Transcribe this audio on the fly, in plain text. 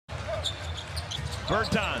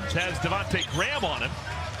Bertans has Devontae Graham on him,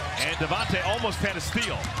 and Devontae almost had a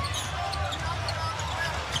steal.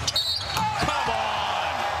 Come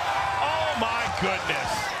on! Oh my goodness!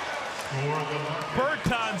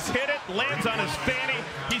 Bertans hit it, lands on his fanny.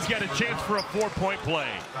 He's got a chance for a 4-point play.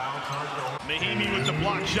 Mahimi with the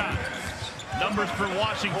block shot. Numbers for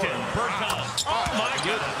Washington. Bertans. Oh my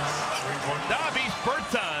goodness! Davis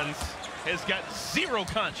Bertans has got zero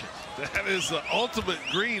conscience. That is the ultimate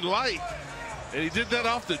green light. And he did that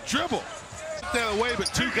off the dribble. That away, but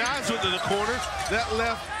two guys went to the corner. That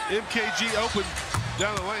left MKG open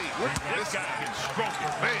down the lane. Look, this guy can stroke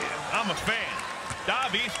it. Man, I'm a fan.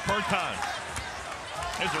 Davis Bertans.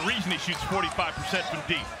 There's a reason he shoots 45% from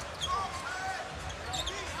deep.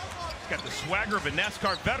 Got the swagger of a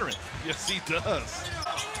NASCAR veteran. Yes, he does.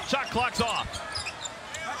 Shot clock's off.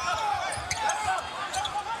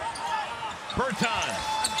 Bertans.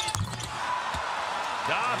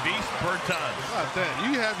 Davis Bertans. How about that?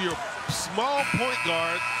 You have your small point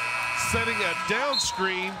guard setting a down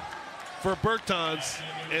screen for Bertans,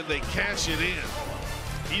 and they cash it in.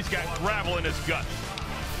 He's got gravel in his gut.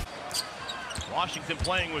 Washington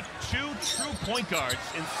playing with two true point guards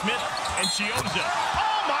in Smith and Chioza.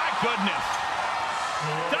 Oh my goodness!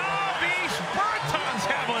 Davis Bertans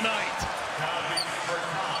have a night.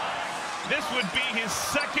 This would be his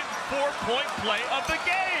second 4-point play of the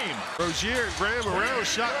game. Rozier and Graham around,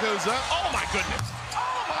 shot goes up. Oh my goodness!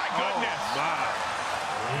 Oh my goodness! Oh my.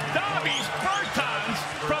 Davis Bertans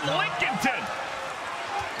from Lincolnton.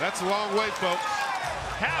 That's a long way, folks.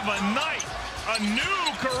 Have a night. A new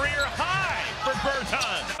career high for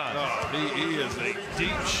Bertans. Oh, he is a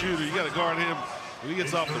deep shooter. You got to guard him when he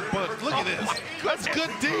gets off the butt. Look at this. That's good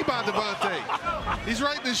D by Devontae. He's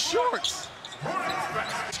right in his shorts.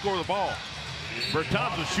 Score the ball.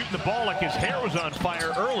 Bertans was shooting the ball like his hair was on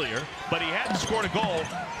fire earlier, but he hadn't scored a goal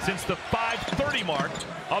since the 5:30 mark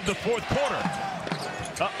of the fourth quarter.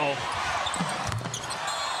 Uh-oh.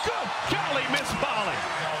 Good golly, miss volley.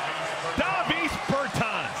 Davis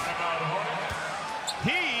Bertans.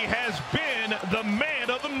 He has been the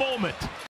man of the moment.